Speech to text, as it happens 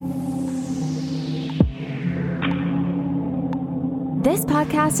This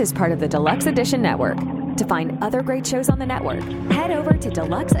podcast is part of the Deluxe Edition Network. To find other great shows on the network, head over to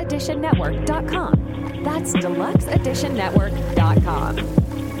deluxeeditionnetwork.com. That's deluxeeditionnetwork.com.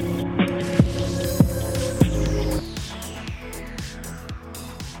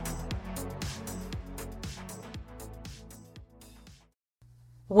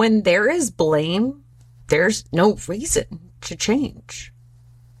 When there is blame, there's no reason to change.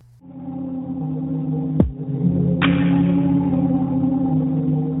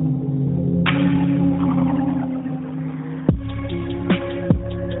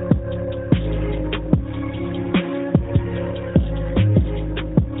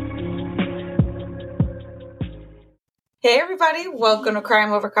 Hey everybody, welcome to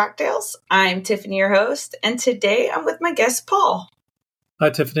Crime Over Cocktails. I'm Tiffany, your host, and today I'm with my guest, Paul. Hi,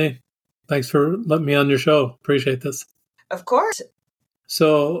 Tiffany. Thanks for letting me on your show. Appreciate this. Of course.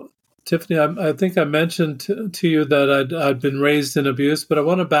 So, Tiffany, I think I mentioned to you that I'd been raised in abuse, but I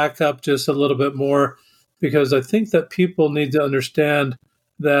want to back up just a little bit more because I think that people need to understand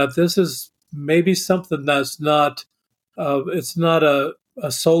that this is maybe something that's not, it's not a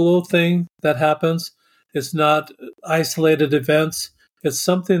solo thing that happens. It's not isolated events. It's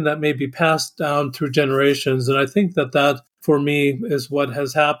something that may be passed down through generations. And I think that for me is what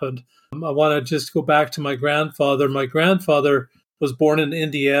has happened. I want to just go back to my grandfather. My grandfather was born in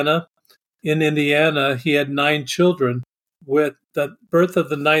Indiana. In Indiana, he had 9 children. With the birth of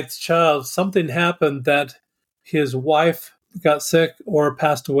the 9th child, something happened that his wife got sick or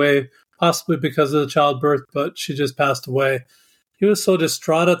passed away, possibly because of the childbirth, but she just passed away. He was so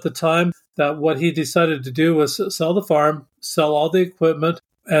distraught at the time that what he decided to do was sell the farm, sell all the equipment,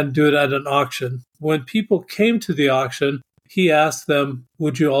 and do it at an auction. When people came to the auction, he asked them,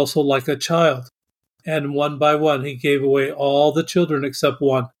 "Would you also like a child?" And one by one, he gave away all the children except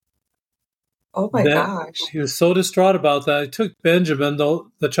one. Oh my gosh. He was so distraught about that. He took Benjamin,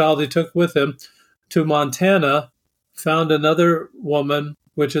 the child he took with him, to Montana, found another woman,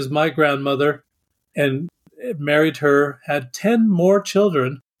 which is my grandmother, and married her, had 10 more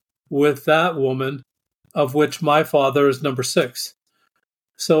children with that woman, of which my father is number 6.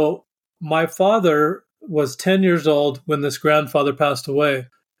 So my father was 10 years old when this grandfather passed away.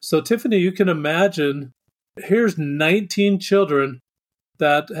 So Tiffany, you can imagine, here's 19 children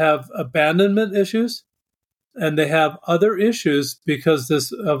that have abandonment issues, and they have other issues because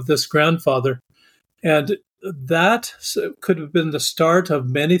of this grandfather. And that could have been the start of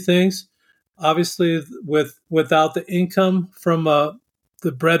many things. Obviously, without the income from the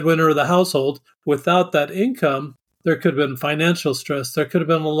breadwinner of the household, without that income, there could have been financial stress. There could have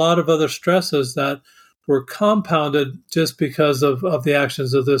been a lot of other stresses that were compounded just because of the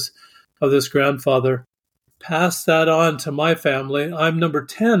actions of this grandfather. Pass that on to my family. I'm number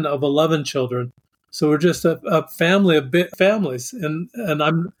 10 of 11 children, so we're just a family of families, and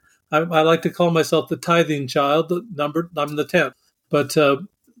I like to call myself the tithing child. I'm the 10th, but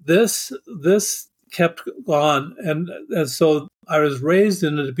this kept on, and so I was raised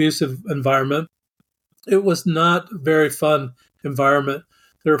in an abusive environment. It was not a very fun environment.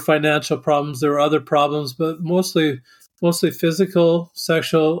 There were financial problems, there were other problems, but mostly physical,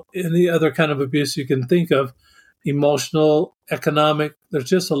 sexual, any other kind of abuse you can think of, emotional, economic. There's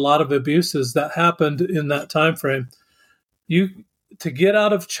just a lot of abuses that happened in that time frame. To get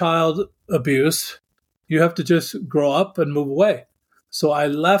out of child abuse, you have to just grow up and move away. So I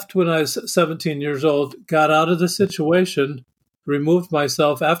left when I was 17 years old, got out of the situation, removed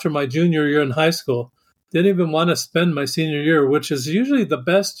myself after my junior year in high school. Didn't even want to spend my senior year, which is usually the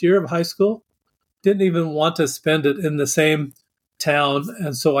best year of high school. Didn't even want to spend it in the same town.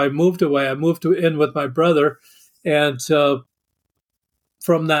 And so I moved away. I moved in with my brother. And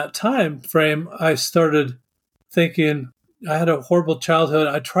from that time frame, I started thinking I had a horrible childhood.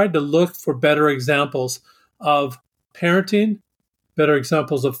 I tried to look for better examples of parenting, better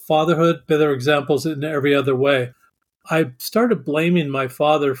examples of fatherhood, better examples in every other way. I started blaming my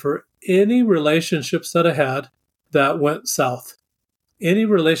father for any relationships that I had that went south, any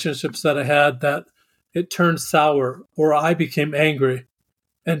relationships that I had that it turned sour or I became angry.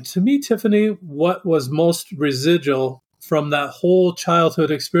 And to me, Tiffany, what was most residual from that whole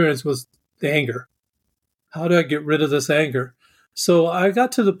childhood experience was the anger. How do I get rid of this anger? So I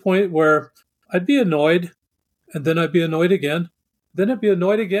got to the point where I'd be annoyed, and then I'd be annoyed again. Then I'd be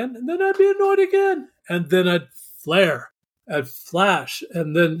annoyed again, and then I'd be annoyed again. And then I'd flare, I'd flash.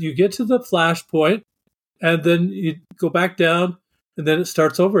 And then you get to the flash point, and then you go back down, and then it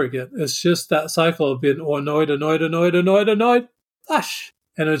starts over again. It's just that cycle of being annoyed, flash.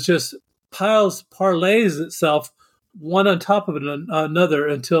 And it just parlays itself one on top of another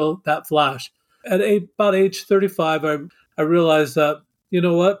until that flash. At about age 35, I I realized that, you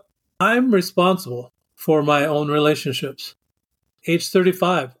know what? I'm responsible for my own relationships. Age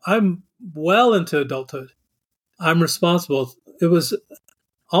 35, I'm well into adulthood. I'm responsible. It was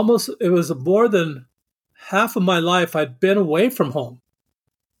more than half of my life I'd been away from home.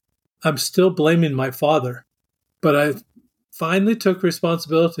 I'm still blaming my father, but I finally took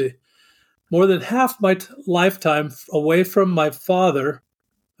responsibility. More than half my lifetime away from my father,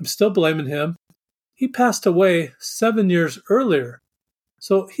 I'm still blaming him. He passed away 7 years earlier.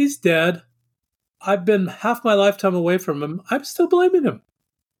 So he's dead. I've been half my lifetime away from him. I'm still blaming him.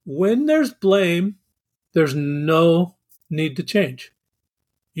 When there's blame, there's no need to change.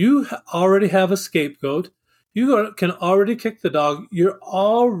 You already have a scapegoat. You can already kick the dog. You're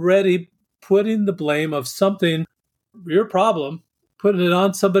already putting the blame of something, your problem, putting it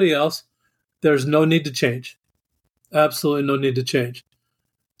on somebody else. There's no need to change. Absolutely no need to change.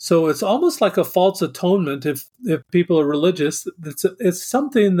 So it's almost like a false atonement if people are religious. It's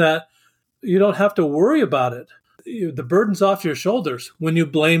something that you don't have to worry about it. The burden's off your shoulders when you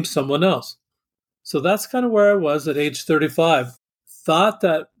blame someone else. So that's kind of where I was at age 35. Thought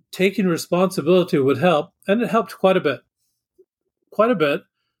that taking responsibility would help, and it helped quite a bit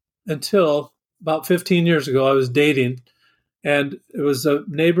until about 15 years ago. I was dating, and it was a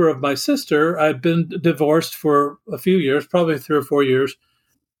neighbor of my sister. I'd been divorced for a few years, probably 3 or 4 years,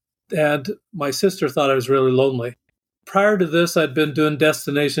 and my sister thought I was really lonely. Prior to this, I'd been doing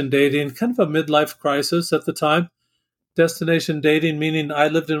destination dating, kind of a midlife crisis at the time. Destination dating, meaning I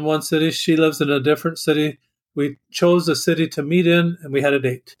lived in one city, she lives in a different city. We chose a city to meet in, and we had a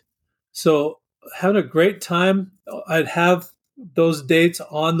date. So having a great time. I'd have those dates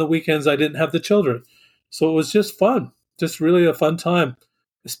on the weekends. I didn't have the children. So it was just fun, just really a fun time.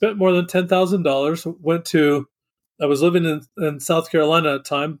 I spent more than $10,000. I was living in South Carolina at the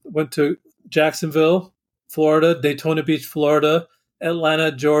time, went to Jacksonville, Florida, Daytona Beach, Florida,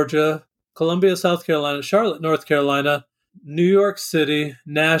 Atlanta, Georgia, Columbia, South Carolina, Charlotte, North Carolina, New York City,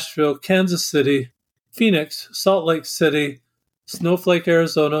 Nashville, Kansas City, Phoenix, Salt Lake City, Snowflake,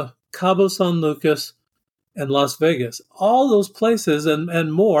 Arizona, Cabo San Lucas, and Las Vegas. All those places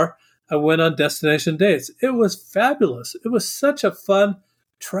and more, I went on destination dates. It was fabulous. It was such a fun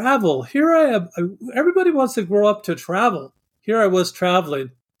travel. Here I am. Everybody wants to grow up to travel. Here I was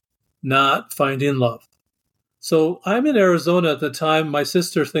traveling, not finding love. So I'm in Arizona at the time. My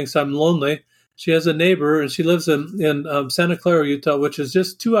sister thinks I'm lonely. She has a neighbor, and she lives in Santa Clara, Utah, which is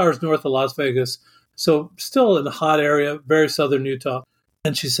just 2 hours north of Las Vegas. So still in a hot area, very southern Utah.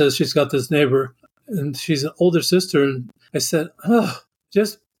 And she says she's got this neighbor, and she's an older sister. And I said,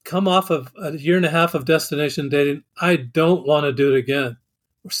 just come off of a year and a half of destination dating. I don't want to do it again.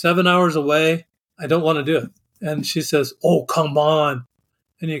 We're 7 hours away. I don't want to do it. And she says, oh, come on.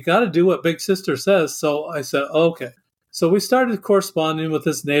 And you got to do what big sister says. So I said, okay. So we started corresponding with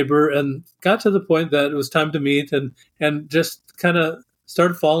this neighbor and got to the point that it was time to meet and just kind of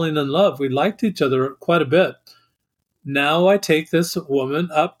started falling in love. We liked each other quite a bit. Now I take this woman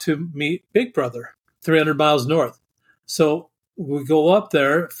up to meet Big Brother, 300 miles north. So we go up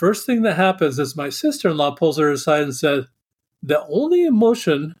there. First thing that happens is my sister-in-law pulls her aside and said, the only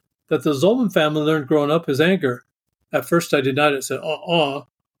emotion that the Zolman family learned growing up is anger. At first I denied it, said,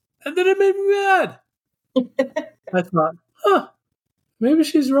 and then it made me mad. I thought, maybe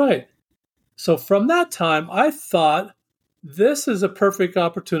she's right. So from that time, I thought this is a perfect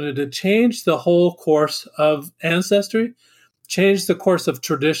opportunity to change the whole course of ancestry, change the course of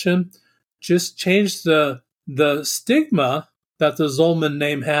tradition, just change the stigma that the Zolman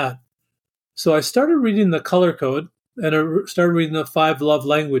name had. So I started reading the color code, and I started reading the 5 love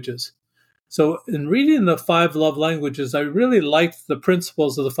languages. So in reading the 5 love languages, I really liked the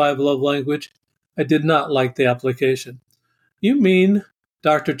principles of the 5 love language. I did not like the application. You mean,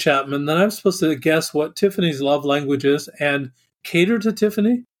 Dr. Chapman, that I'm supposed to guess what Tiffany's love language is and cater to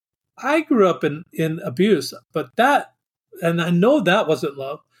Tiffany? I grew up in abuse, and I know that wasn't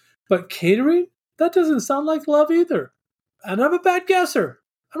love, but catering, that doesn't sound like love either. And I'm a bad guesser.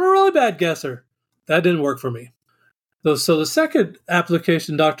 I'm a really bad guesser. That didn't work for me. So the second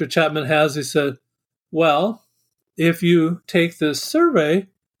application Dr. Chapman has, he said, well, if you take this survey,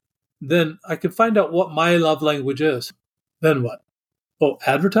 then I can find out what my love language is. Then what? Oh,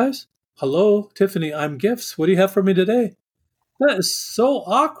 advertise? Hello, Tiffany, I'm Gifts. What do you have for me today? That is so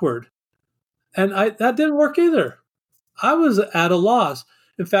awkward. And that didn't work either. I was at a loss.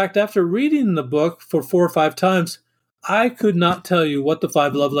 In fact, after reading the book for 4 or 5 times, I could not tell you what the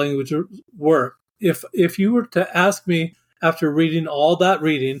 5 love languages were. If you were to ask me after reading all that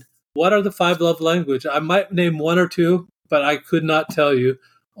reading, what are the 5 love languages? I might name 1 or 2, but I could not tell you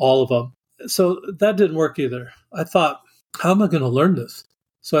all of them. So that didn't work either. I thought, how am I going to learn this?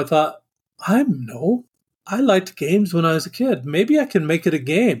 So I thought, I liked games when I was a kid. Maybe I can make it a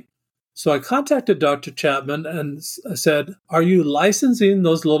game. So I contacted Dr. Chapman and said, are you licensing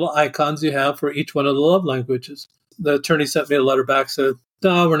those little icons you have for each one of the love languages? The attorney sent me a letter back, said,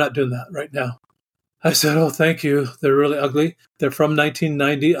 no, we're not doing that right now. I said, oh, thank you. They're really ugly. They're from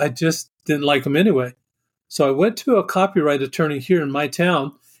 1990. I just didn't like them anyway. So I went to a copyright attorney here in my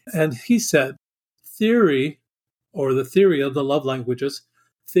town, and he said, theory, or the theory of the love languages,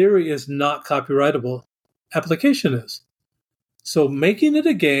 theory is not copyrightable. Application is. So making it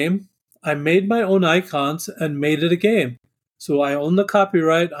a game, I made my own icons and made it a game. So I own the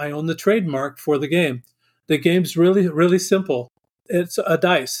copyright, I own the trademark for the game. The game's really, really simple. It's a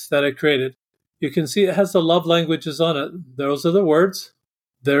dice that I created. You can see it has the love languages on it. Those are the words.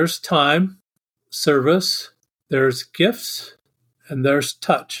 There's time, service, there's gifts, and there's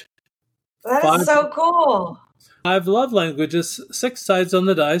touch. That's so cool. 5 love languages, 6 sides on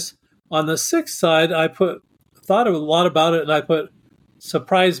the dice. On the 6th side, I thought a lot about it, and I put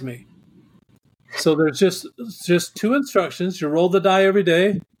surprise me. So there's just 2 instructions. You roll the die every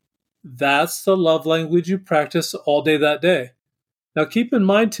day. That's the love language you practice all day that day. Now keep in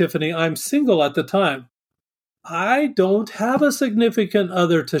mind, Tiffany, I'm single at the time. I don't have a significant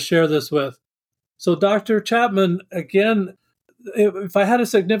other to share this with. So Dr. Chapman, again, if I had a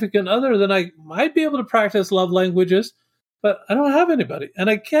significant other, then I might be able to practice love languages, but I don't have anybody, and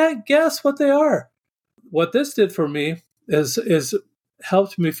I can't guess what they are. What this did for me is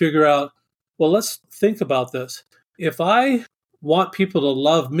helped me figure out, well, let's think about this. If I want people to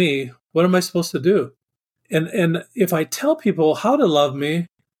love me, what am I supposed to do? And if I tell people how to love me,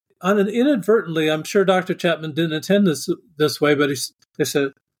 inadvertently, I'm sure Dr. Chapman didn't intend this way, but they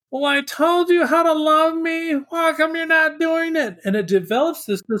said, well, I told you how to love me. Why come you're not doing it? And it develops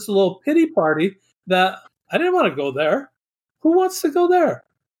this little pity party that I didn't want to go there. Who wants to go there?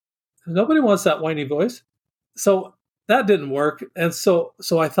 Nobody wants that whiny voice. So that didn't work. And so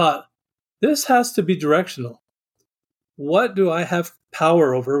I thought, this has to be directional. What do I have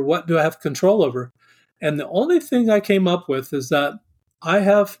power over? What do I have control over? And the only thing I came up with is that I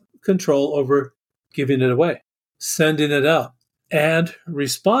have control over giving it away, sending it out, and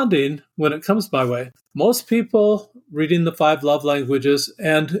responding when it comes my way. Most people reading the 5 love languages,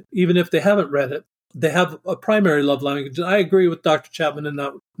 and even if they haven't read it, they have a primary love language. And I agree with Dr. Chapman in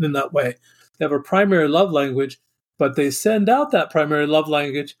that way. They have a primary love language, but they send out that primary love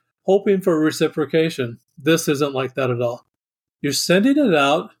language hoping for reciprocation. This isn't like that at all. You're sending it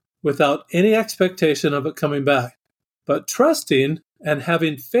out without any expectation of it coming back, but trusting and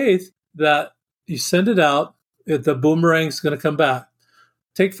having faith that you send it out, the boomerang's going to come back.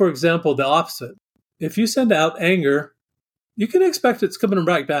 Take, for example, the opposite. If you send out anger, you can expect it's coming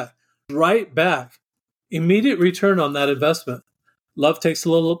right back. Immediate return on that investment. Love takes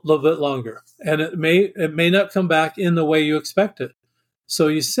a little bit longer, and it may not come back in the way you expect it. So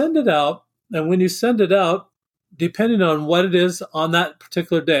you send it out, and when you send it out, depending on what it is on that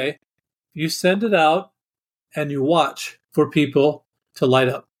particular day, you send it out and you watch for people to light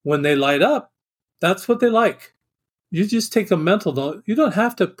up. When they light up, that's what they like. You just take a mental note. You don't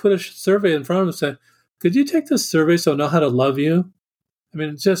have to put a survey in front of them and say, could you take this survey so I know how to love you? I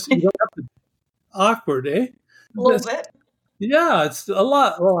mean, you don't have to. Awkward, eh? A little bit. Yeah, it's a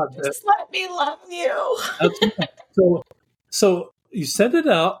lot. Just let me love you. That's right. So you send it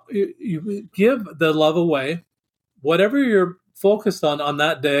out. You give the love away. Whatever you're focused on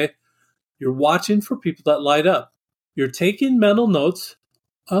that day, you're watching for people that light up. You're taking mental notes.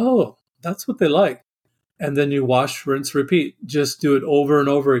 Oh, that's what they like. And then you wash, rinse, repeat. Just do it over and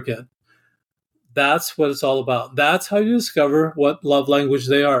over again. That's what it's all about. That's how you discover what love language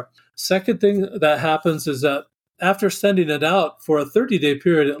they are. Second thing that happens is that after sending it out for a 30-day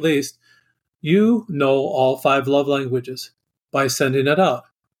period at least, you know all 5 love languages by sending it out.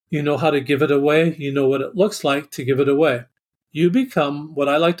 You know how to give it away. You know what it looks like to give it away. You become what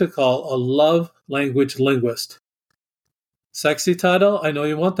I like to call a love language linguist. Sexy title? I know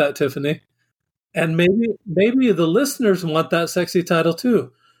you want that, Tiffany. And maybe the listeners want that sexy title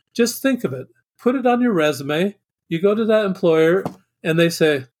too. Just think of it. Put it on your resume. You go to that employer and they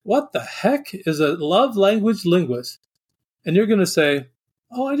say, what the heck is a love language linguist? And you're going to say,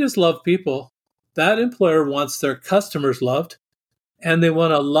 oh, I just love people. That employer wants their customers loved, and they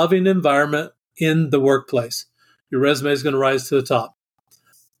want a loving environment in the workplace. Your resume is going to rise to the top.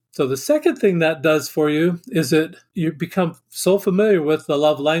 So the second thing that does for you is that you become so familiar with the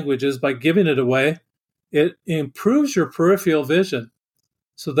love languages by giving it away, it improves your peripheral vision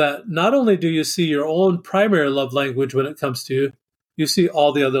so that not only do you see your own primary love language when it comes to you, you see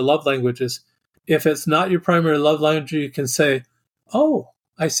all the other love languages. If it's not your primary love language, you can say, oh,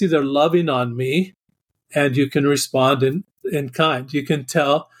 I see they're loving on me. And you can respond in kind. You can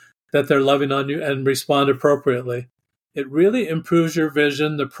tell that they're loving on you and respond appropriately. It really improves your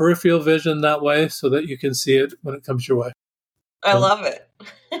vision, the peripheral vision that way, so that you can see it when it comes your way. I love it.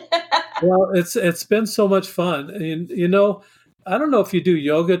 Well, it's been so much fun. You know, I don't know if you do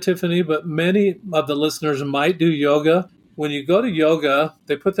yoga, Tiffany, but many of the listeners might do yoga. When you go to yoga,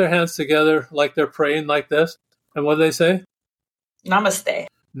 they put their hands together like they're praying like this. And what do they say? Namaste.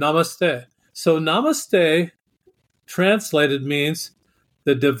 Namaste. So namaste translated means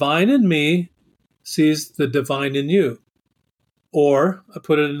the divine in me sees the divine in you. Or, I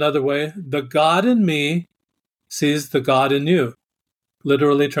put it another way, the God in me sees the God in you.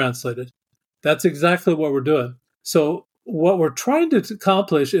 Literally translated. That's exactly what we're doing. So what we're trying to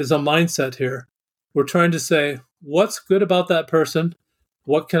accomplish is a mindset here. We're trying to say, what's good about that person?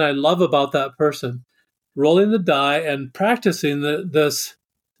 What can I love about that person? Rolling the die and practicing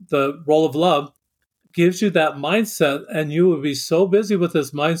the role of love gives you that mindset, and you will be so busy with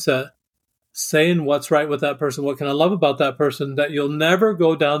this mindset, saying what's right with that person, what can I love about that person, that you'll never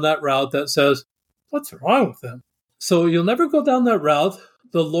go down that route that says, what's wrong with them? So you'll never go down that route.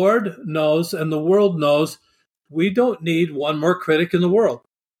 The Lord knows and the world knows we don't need one more critic in the world.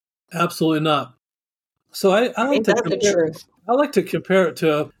 Absolutely not. So I like to compare it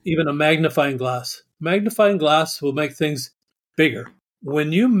to even a magnifying glass. Magnifying glass will make things bigger.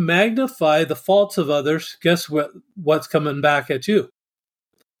 When you magnify the faults of others, guess what's coming back at you?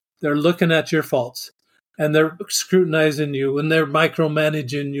 They're looking at your faults, and they're scrutinizing you, and they're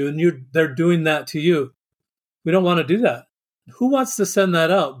micromanaging you, and they're doing that to you. We don't want to do that. Who wants to send that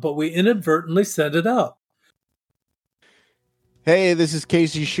out? But we inadvertently send it out. Hey, this is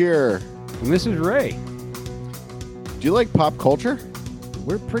Casey Shearer. And this is Ray. Do you like pop culture?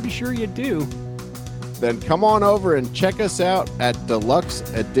 We're pretty sure you do. Then come on over and check us out at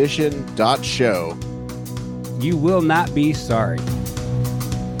deluxeedition.show. You will not be sorry.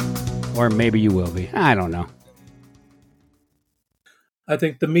 Or maybe you will be. I don't know. I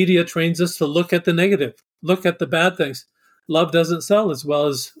think the media trains us to look at the negative, look at the bad things. Love doesn't sell as well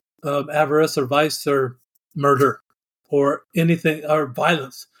as avarice or vice or murder or anything, or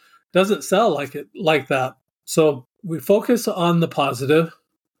violence. Doesn't sell like that. So we focus on the positive,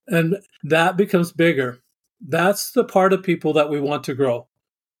 and that becomes bigger. That's the part of people that we want to grow.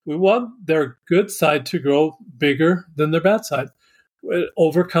 We want their good side to grow bigger than their bad side.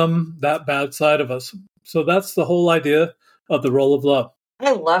 Overcome that bad side of us. So that's the whole idea of the role of love.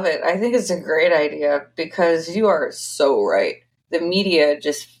 I love it. I think it's a great idea because you are so right. The media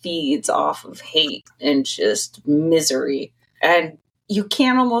just feeds off of hate and just misery. And you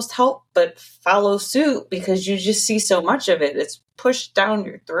can't almost help but follow suit because you just see so much of it. It's pushed down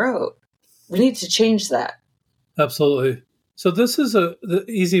your throat. We need to change that. Absolutely. So this is the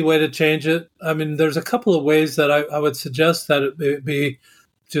easy way to change it. I mean, there's a couple of ways that I would suggest that it be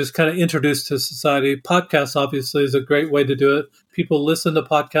just kind of introduced to society. Podcasts, obviously, is a great way to do it. People listen to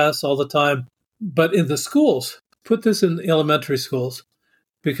podcasts all the time. But in the schools, put this in elementary schools,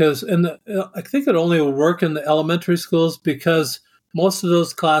 because I think it only will work in the elementary schools because most of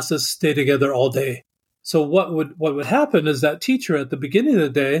those classes stay together all day. So what would happen is that teacher at the beginning of the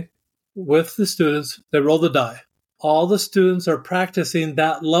day with the students, they roll the die. All the students are practicing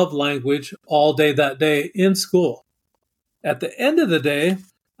that love language all day that day in school. At the end of the day,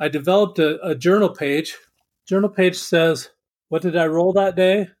 I developed a journal page. Journal page says, what did I roll that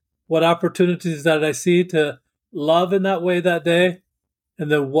day? What opportunities did I see to love in that way that day?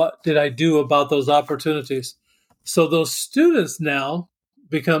 And then what did I do about those opportunities? So those students now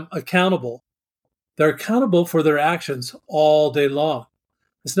become accountable. They're accountable for their actions all day long.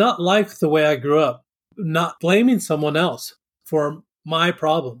 It's not like the way I grew up, not blaming someone else for my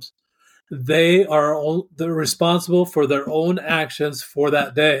problems. They're responsible for their own actions for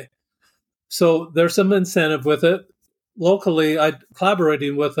that day. So there's some incentive with it. Locally, I'm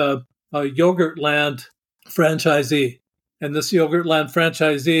collaborating with a Yogurtland franchisee. And this Yogurtland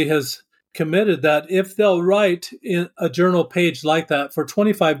franchisee has committed that if they'll write in a journal page like that for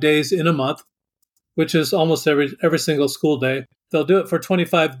 25 days in a month, which is almost every single school day, they'll do it for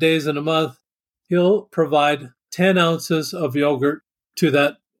 25 days in a month, he'll provide 10 ounces of yogurt to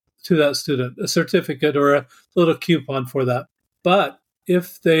that student, a certificate or a little coupon for that. But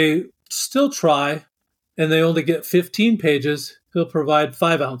if they still try and they only get 15 pages, he'll provide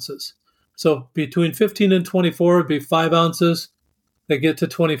 5 ounces. So between 15 and 24 would be 5 ounces. They get to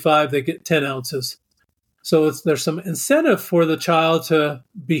 25, they get 10 ounces. So there's some incentive for the child to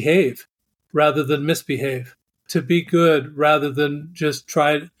behave rather than misbehave, to be good rather than just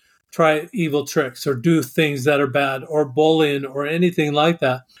try try evil tricks or do things that are bad or bullying or anything like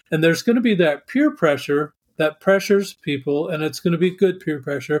that. And there's going to be that peer pressure that pressures people, and it's going to be good peer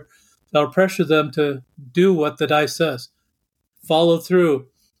pressure that'll pressure them to do what the dice says, follow through.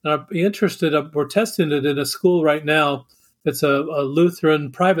 And I'd be interested, we're testing it in a school right now. It's a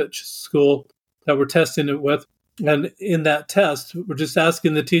Lutheran private school that we're testing it with. And in that test, we're just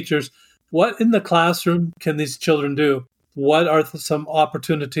asking the teachers, what in the classroom can these children do? What are some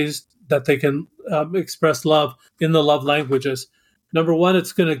opportunities that they can express love in the love languages? Number one,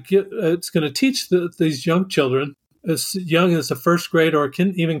 it's going to teach these young children, as young as the first grade or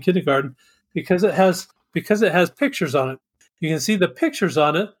even kindergarten, because it has pictures on it. You can see the pictures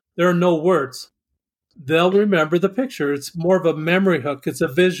on it. There are no words. They'll remember the picture. It's more of a memory hook. It's a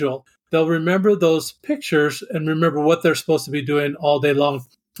visual. They'll remember those pictures and remember what they're supposed to be doing all day long.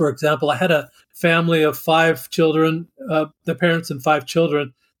 For example, I had a family of 5 children, the parents and 5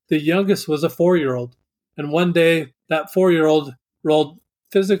 children. The youngest was a 4-year-old. And one day, that 4-year-old rolled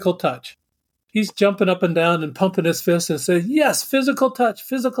physical touch. He's jumping up and down and pumping his fist and saying, yes, physical touch,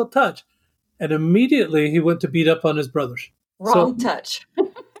 physical touch. And immediately he went to beat up on his brothers. Wrong touch.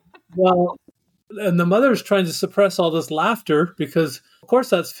 Well, and the mother's trying to suppress all this laughter because, of course,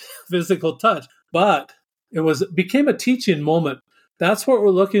 that's physical touch. But it became a teaching moment. That's what we're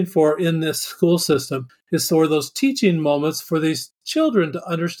looking for in this school system, is for those teaching moments for these children to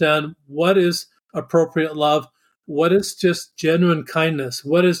understand what is appropriate love, what is just genuine kindness,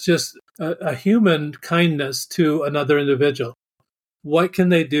 what is just a human kindness to another individual. What can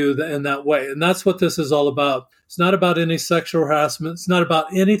they do in that way? And that's what this is all about. It's not about any sexual harassment. It's not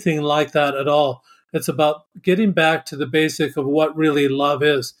about anything like that at all. It's about getting back to the basic of what really love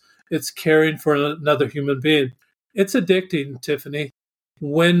is. It's caring for another human being. It's addicting, Tiffany.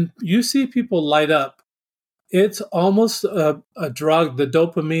 When you see people light up, it's almost a drug. The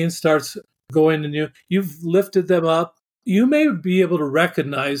dopamine starts going in you. You've lifted them up. You may be able to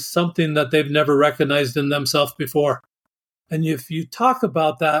recognize something that they've never recognized in themselves before. And if you talk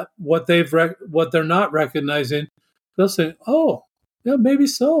about that, what they're not recognizing, they'll say, "Oh, yeah, maybe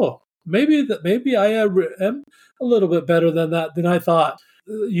so. Maybe I am a little bit better than I thought."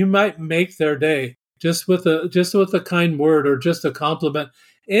 You might make their day just with a kind word or just a compliment.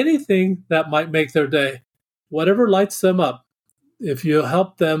 Anything that might make their day, whatever lights them up. If you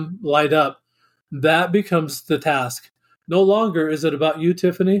help them light up, that becomes the task. No longer is it about you,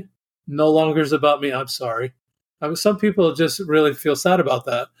 Tiffany. No longer is it about me. I'm sorry. Some people just really feel sad about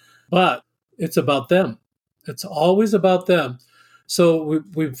that, but it's about them. It's always about them. So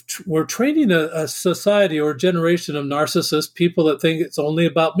we're training a society or a generation of narcissists, people that think it's only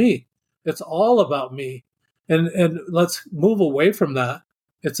about me. It's all about me. And let's move away from that.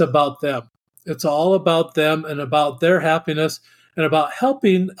 It's about them. It's all about them and about their happiness and about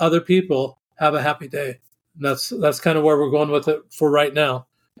helping other people have a happy day. And that's kind of where we're going with it for right now.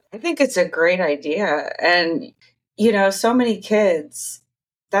 I think it's a great idea. And, so many kids,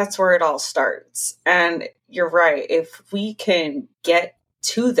 that's where it all starts. And you're right. If we can get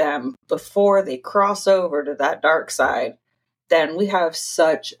to them before they cross over to that dark side, then we have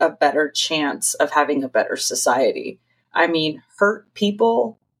such a better chance of having a better society. I mean, hurt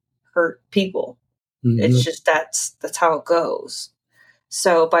people. Mm-hmm. It's just that's how it goes.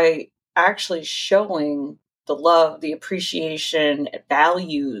 So by actually showing the love, the appreciation,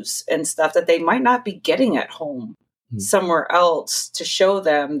 values, and stuff that they might not be getting at home somewhere else, to show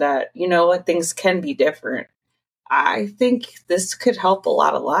them that, things can be different, I think this could help a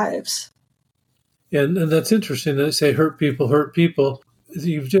lot of lives. Yeah, and that's interesting. They say hurt people.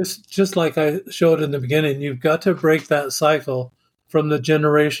 You've just like I showed in the beginning, you've got to break that cycle from the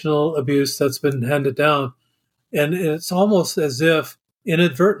generational abuse that's been handed down. And it's almost as if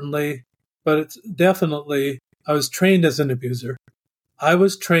inadvertently, but it's definitely, I was trained as an abuser. I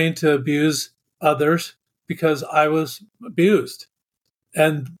was trained to abuse others because I was abused.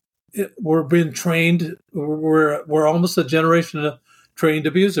 And we're being trained, we're almost a generation of trained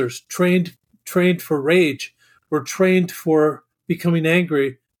abusers, trained for rage. We're trained for becoming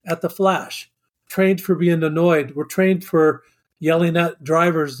angry at the flash, trained for being annoyed. We're trained for yelling at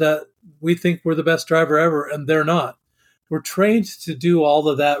drivers that we think we're the best driver ever, and they're not. We're trained to do all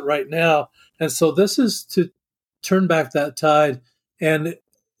of that right now. And so this is to turn back that tide and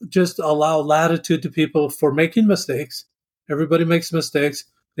just allow latitude to people for making mistakes. Everybody makes mistakes.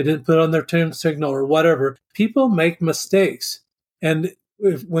 They didn't put on their turn signal or whatever. People make mistakes. And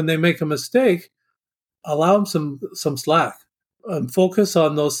when they make a mistake, allow them some slack. Focus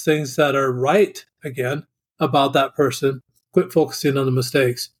on those things that are right, again, about that person. Quit focusing on the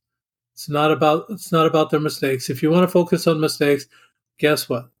mistakes. It's not about their mistakes. If you want to focus on mistakes, guess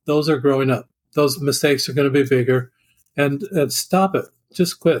what? Those are growing up. Those mistakes are going to be bigger. And stop it.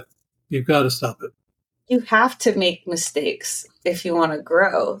 Just quit. You've got to stop it. You have to make mistakes if you want to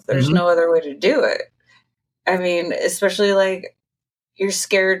grow. There's no other way to do it. I mean, especially like you're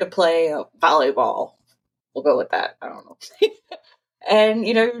scared to play volleyball. We'll go with that. I don't know. And,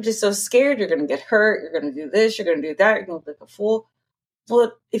 you're just so scared. You're going to get hurt. You're going to do this. You're going to do that. You're going to look like a fool.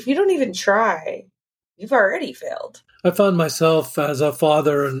 Well, if you don't even try, you've already failed. I found myself as a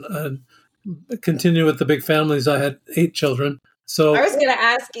father and continue with the big families. I had 8 children. So I was going to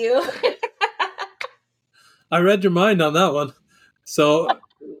ask you. I read your mind on that one. So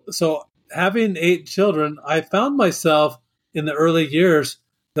having 8 children, I found myself in the early years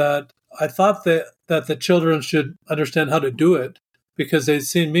that I thought that the children should understand how to do it because they'd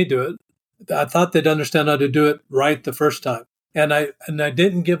seen me do it. I thought they'd understand how to do it right the first time. And I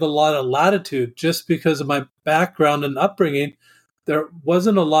didn't give a lot of latitude just because of my background and upbringing. There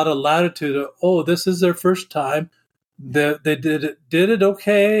wasn't a lot of latitude. This is their first time. They did it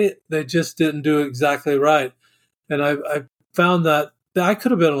okay. They just didn't do it exactly right. And I found that I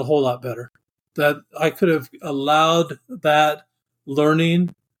could have been a whole lot better. That I could have allowed that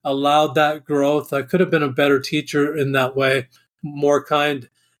learning, allowed that growth. I could have been a better teacher in that way, more kind.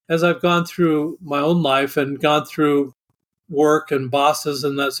 As I've gone through my own life and gone through work and bosses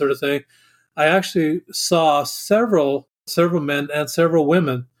and that sort of thing, I actually saw several men and several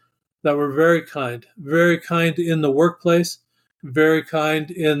women that were very kind in the workplace, very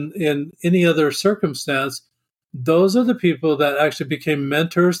kind in any other circumstance. Those are the people that actually became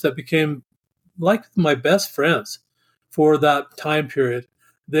mentors, that became like my best friends for that time period.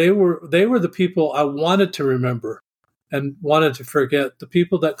 They were the people I wanted to remember and wanted to forget. The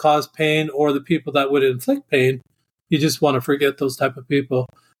people that caused pain or the people that would inflict pain, you just want to forget those type of people.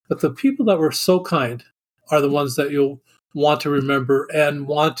 But the people that were so kind are the ones that you'll want to remember and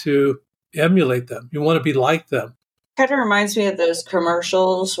want to emulate them. You want to be like them. Kind of reminds me of those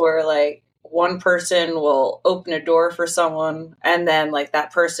commercials where like one person will open a door for someone and then like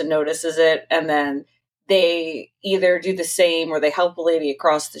that person notices it and then they either do the same or they help a lady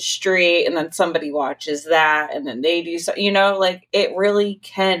across the street and then somebody watches that and then they do so, like it really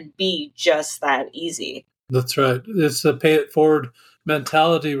can be just that easy. That's right. It's a pay it forward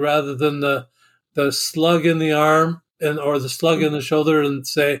mentality rather than the slug in the arm or the slug in the shoulder and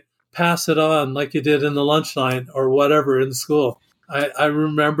say, pass it on like you did in the lunch line or whatever in school. I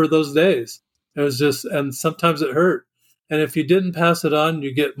remember those days. It was just, and sometimes it hurt. And if you didn't pass it on,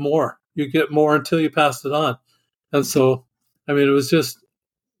 you get more. You get more until you passed it on. And so, I mean, it was just,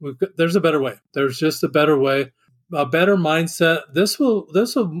 there's a better way. There's just a better way, a better mindset. This will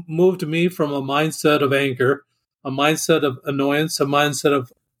move me from a mindset of anger, a mindset of annoyance, a mindset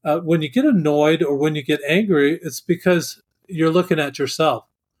of, when you get annoyed or when you get angry, it's because you're looking at yourself.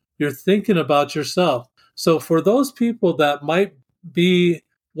 You're thinking about yourself. So for those people that might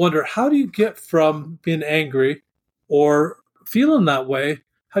wonder, how do you get from being angry or feeling that way?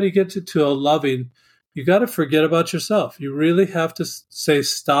 How do you get to a loving? You got to forget about yourself. You really have to say,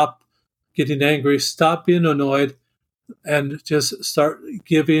 stop getting angry, stop being annoyed, and just start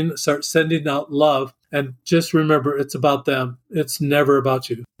sending out love. And just remember, it's about them. It's never about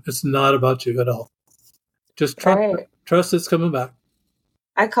you. It's not about you at all. Just trust it's coming back.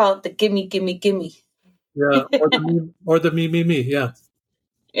 I call it the gimme, gimme, gimme. Yeah, or the me. Yeah.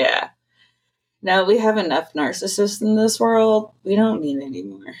 Yeah. Now we have enough narcissists in this world. We don't need any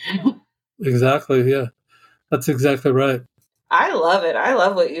more. Exactly. Yeah. That's exactly right. I love it. I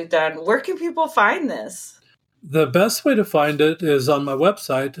love what you've done. Where can people find this? The best way to find it is on my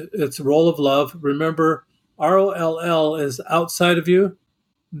website. It's Roll of Love. Remember, ROLL is outside of you.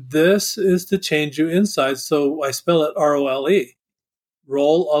 This is to change you inside. So I spell it ROLE.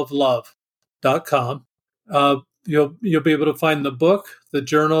 rolloflove.com. You'll be able to find the book, the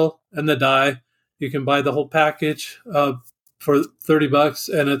journal, and the die. You can buy the whole package for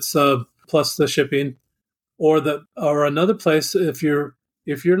 $30, and it's plus the shipping. Or another place, if you're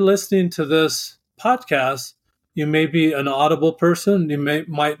listening to this podcast, you may be an Audible person. You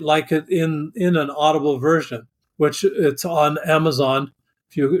might like it in an Audible version, which it's on Amazon.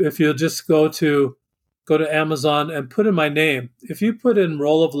 If you just go to Amazon and put in my name. If you put in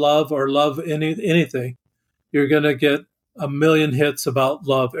Roll of Love or Love anything, you're going to get a million hits about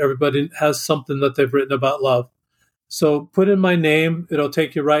love. Everybody has something that they've written about love. So put in my name. It'll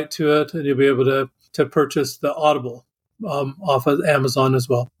take you right to it, and you'll be able to purchase the Audible off of Amazon as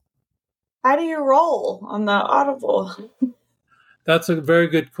well. How do you roll on the Audible? That's a very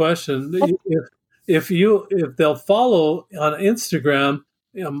good question. If they'll follow on Instagram,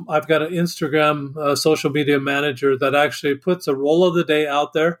 I've got an Instagram social media manager that actually puts a roll of the day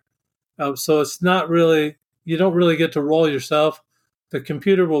out there. So it's not really, you don't really get to roll yourself. The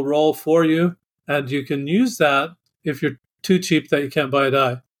computer will roll for you, and you can use that if you're too cheap that you can't buy a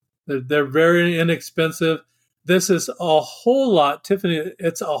die. They're very inexpensive. This is a whole lot, Tiffany,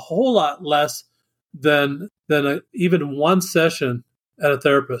 it's a whole lot less than even one session at a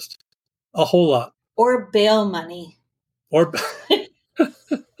therapist. A whole lot. Or bail money. Or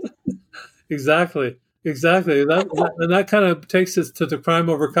Exactly. That kind of takes us to the crime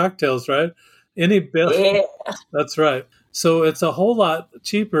over cocktails, right? Any bill. Yeah. That's right. So it's a whole lot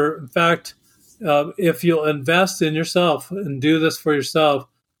cheaper. In fact, if you'll invest in yourself and do this for yourself,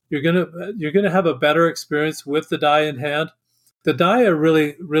 you're gonna have a better experience with the die in hand. The die are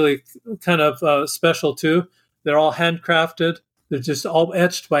really, really kind of special too. They're all handcrafted. They're just all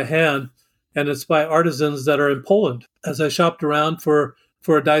etched by hand, and it's by artisans that are in Poland. As I shopped around for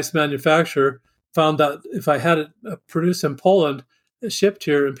a dice manufacturer, found that if I had it produced in Poland, shipped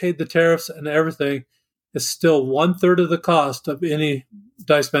here and paid the tariffs and everything, it's still 1/3 of the cost of any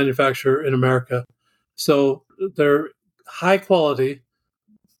dice manufacturer in America. So they're high quality.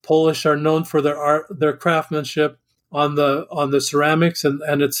 Polish are known for their art, their craftsmanship on the ceramics,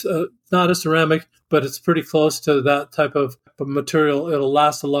 and it's not a ceramic, but it's pretty close to that type of material. It'll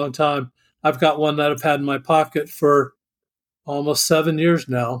last a long time. I've got one that I've had in my pocket for almost 7 years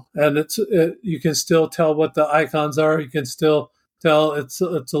now, and you can still tell what the icons are. You can still tell it's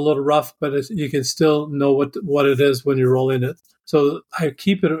a little rough, but you can still know what it is when you're rolling it. So I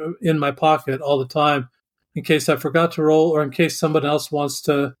keep it in my pocket all the time in case I forgot to roll, or in case someone else wants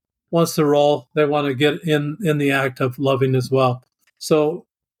to roll. They want to get in the act of loving as well. So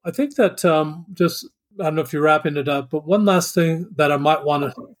I think that I don't know if you're wrapping it up, but one last thing that I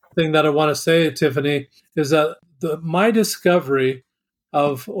want to say, Tiffany, is that my discovery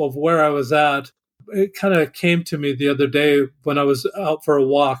of where I was at, it kind of came to me the other day when I was out for a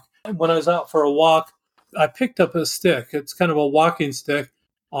walk. When I was out for a walk, I picked up a stick. It's kind of a walking stick.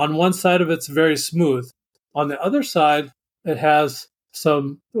 On one side of it's very smooth. On the other side, it has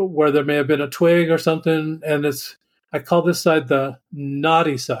some where there may have been a twig or something, and I call this side the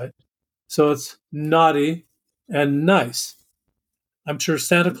naughty side. So it's naughty and nice. I'm sure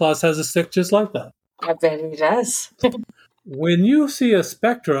Santa Claus has a stick just like that. I bet he does. When you see a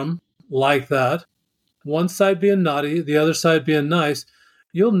spectrum like that, one side being naughty, the other side being nice,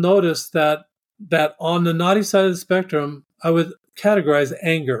 you'll notice that on the naughty side of the spectrum, I would categorize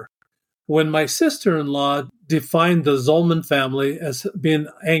anger. When my sister-in-law defined the Zolman family as being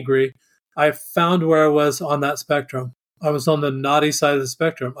angry, I found where I was on that spectrum. I was on the naughty side of the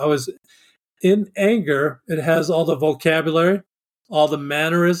spectrum. I was in anger. It has all the vocabulary, all the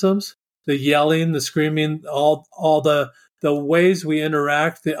mannerisms, the yelling, the screaming, all the ways we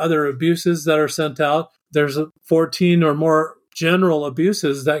interact, the other abuses that are sent out. There's 14 or more general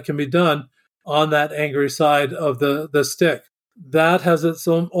abuses that can be done on that angry side of the stick. That has its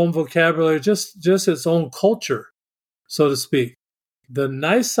own vocabulary, just its own culture, so to speak. The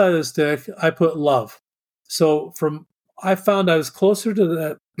nice side of the stick, I put love. So I found I was closer to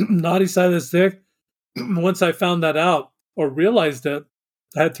that naughty side of the stick. Once I found that out or realized it,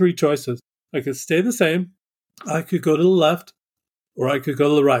 I had 3 choices. I could stay the same, I could go to the left, or I could go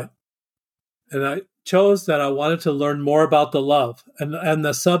to the right. And I chose that I wanted to learn more about the love and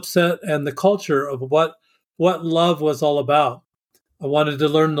the subset and the culture of what love was all about. I wanted to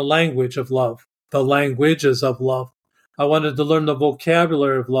learn the language of love, the languages of love. I wanted to learn the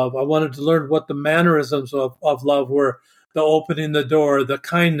vocabulary of love. I wanted to learn what the mannerisms of love were, the opening the door, the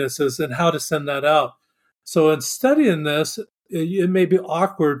kindnesses, and how to send that out. So in studying this, it may be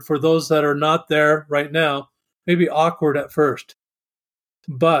awkward for those that are not there right now, maybe awkward at first.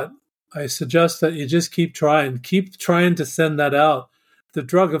 But I suggest that you just keep trying to send that out. The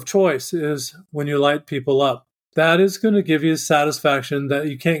drug of choice is when you light people up. That is going to give you satisfaction that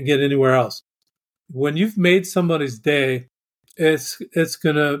you can't get anywhere else. When you've made somebody's day, it's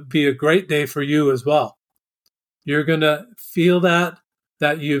going to be a great day for you as well. You're going to feel that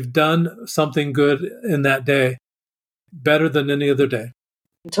you've done something good in that day, better than any other day.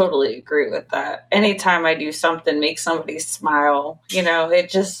 Totally agree with that. Anytime I do something, make somebody smile, it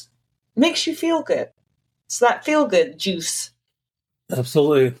just makes you feel good. It's that feel good juice.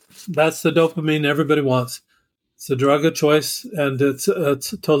 Absolutely. That's the dopamine everybody wants. It's a drug of choice, and it's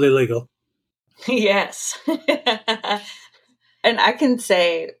totally legal. Yes. And I can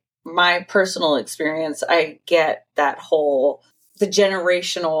say my personal experience, I get the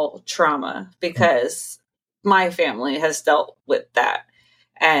generational trauma because my family has dealt with that.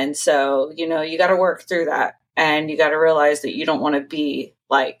 And so, you got to work through that, and you got to realize that you don't want to be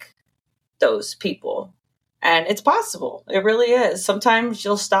like those people. And it's possible. It really is. Sometimes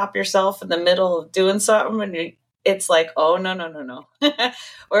you'll stop yourself in the middle of doing something and it's like, oh, no.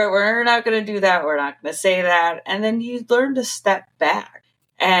 we're not going to do that. We're not going to say that. And then you learn to step back.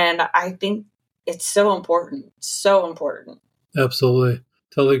 And I think it's so important. So important. Absolutely.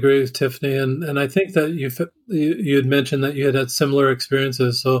 Totally agree with Tiffany. And I think that you had mentioned that you had similar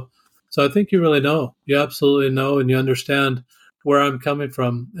experiences. So I think you really know. You absolutely know and you understand where I'm coming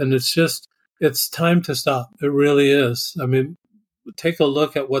from. And it's time to stop. It really is. I mean, take a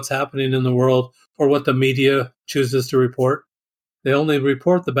look at what's happening in the world or what the media chooses to report. They only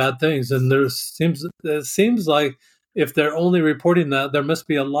report the bad things. And it seems like if they're only reporting that, there must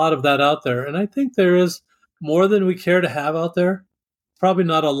be a lot of that out there. And I think there is more than we care to have out there. Probably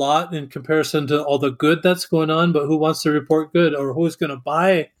not a lot in comparison to all the good that's going on, but who wants to report good or who's going to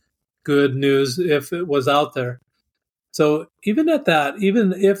buy good news if it was out there? So even at that,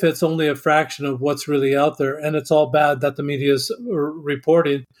 even if it's only a fraction of what's really out there and it's all bad that the media is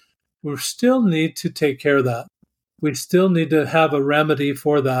reporting, we still need to take care of that. We still need to have a remedy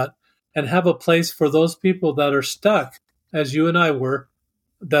for that and have a place for those people that are stuck, as you and I were,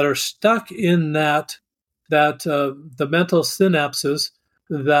 that are stuck in that the mental synapses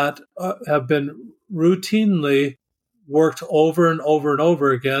that have been routinely worked over and over and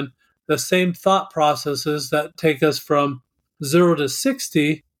over again, the same thought processes that take us from 0 to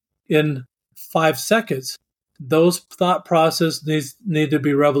 60 in 5 seconds. Those thought processes need to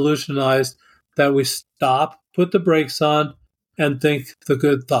be revolutionized, that we stop, put the brakes on, and think the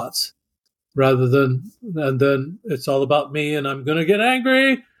good thoughts rather than, and then it's all about me and I'm going to get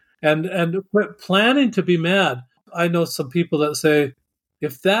angry and quit planning to be mad. I know some people that say,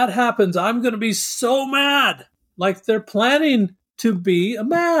 if that happens, I'm going to be so mad. Like they're planning to be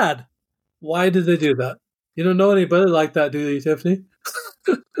mad. Why do they do that? You don't know anybody like that, do you, Tiffany?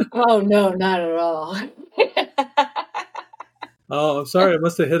 Oh, no, not at all. Oh, I'm sorry. I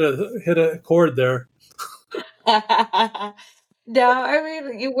must have hit a chord there. No, I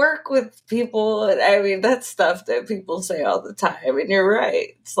mean, you work with people. I mean, that's stuff that people say all the time. And you're right.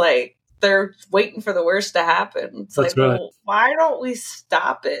 It's like they're waiting for the worst to happen. It's That's like, right. well, why don't we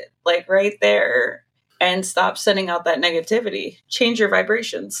stop it? Like right there and stop sending out that negativity. Change your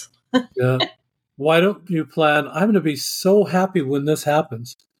vibrations. Yeah. Why don't you plan, I'm going to be so happy when this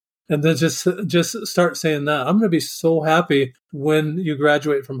happens. And then just start saying that. I'm going to be so happy when you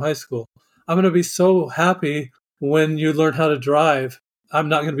graduate from high school. I'm going to be so happy when you learn how to drive. I'm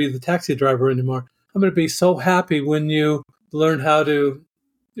not going to be the taxi driver anymore. I'm going to be so happy when you learn how to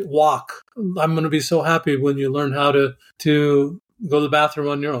walk. I'm going to be so happy when you learn how to go to the bathroom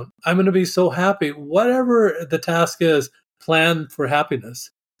on your own. I'm going to be so happy. Whatever the task is, plan for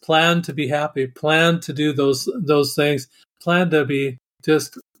happiness. Plan to be happy. Plan to do those things. Plan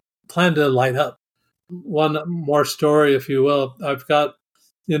to light up. One more story, if you will. I've got,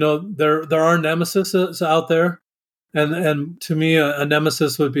 there are nemesis out there. And to me, a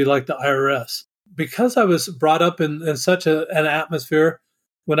nemesis would be like the IRS. Because I was brought up in such an atmosphere,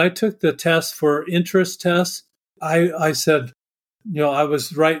 when I took the test for interest tests, I said, I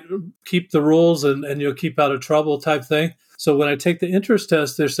was right, keep the rules and you'll keep out of trouble type thing. So when I take the interest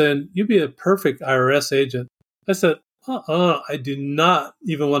test, they're saying, you'd be a perfect IRS agent. I said, I do not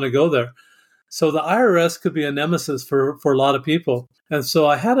even want to go there. So the IRS could be a nemesis for a lot of people. And so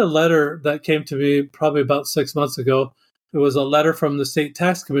I had a letter that came to me probably about 6 months ago. It was a letter from the state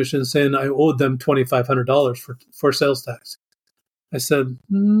tax commission saying I owed them $2,500 for sales tax. I said,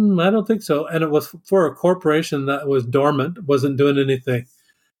 I don't think so. And it was for a corporation that was dormant, wasn't doing anything.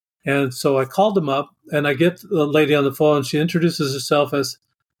 And so I called them up and I get the lady on the phone. She introduces herself as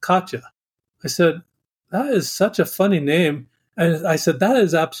Katya. I said, that is such a funny name. And I said, that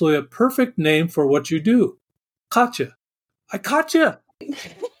is absolutely a perfect name for what you do. Katya. I caught you.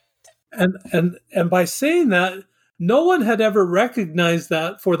 And by saying that, no one had ever recognized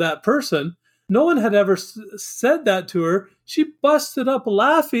that for that person. No one had ever said that to her. She busted up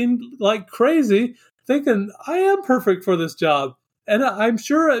laughing like crazy, thinking, I am perfect for this job. And I'm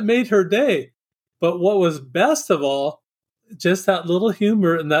sure it made her day. But what was best of all, just that little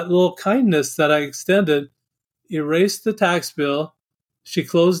humor and that little kindness that I extended erased the tax bill. She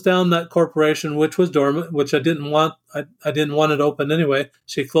closed down that corporation, which was dormant, which I didn't want. I didn't want it open anyway.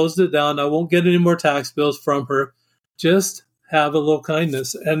 She closed it down. I won't get any more tax bills from her. Just have a little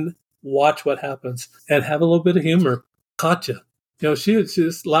kindness and watch what happens and have a little bit of humor. Katya. She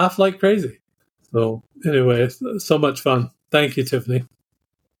just laughed like crazy. So anyway, so much fun. Thank you, Tiffany.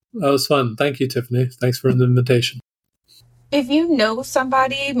 That was fun. Thank you, Tiffany. Thanks for the invitation. If you know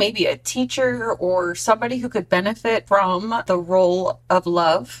somebody, maybe a teacher or somebody who could benefit from the role of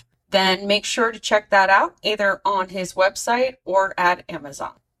love, then make sure to check that out either on his website or at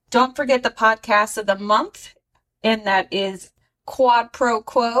Amazon. Don't forget the podcast of the month, and that is Quad Pro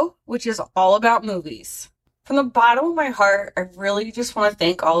Quo, which is all about movies. From the bottom of my heart, I really just want to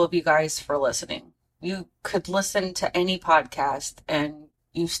thank all of you guys for listening. You could listen to any podcast and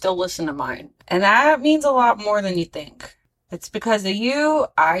you still listen to mine. And that means a lot more than you think. It's because of you,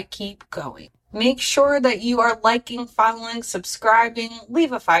 I keep going. Make sure that you are liking, following, subscribing,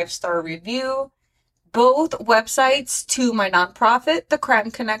 leave a 5-star review. Both websites to my nonprofit, The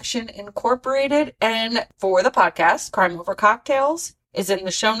Crime Connection Incorporated, and for the podcast, Crime Over Cocktails, is in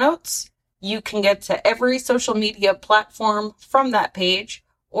the show notes. You can get to every social media platform from that page,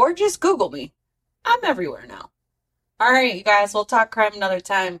 or just Google me. I'm everywhere now. All right, you guys, we'll talk crime another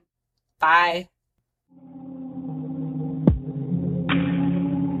time. Bye.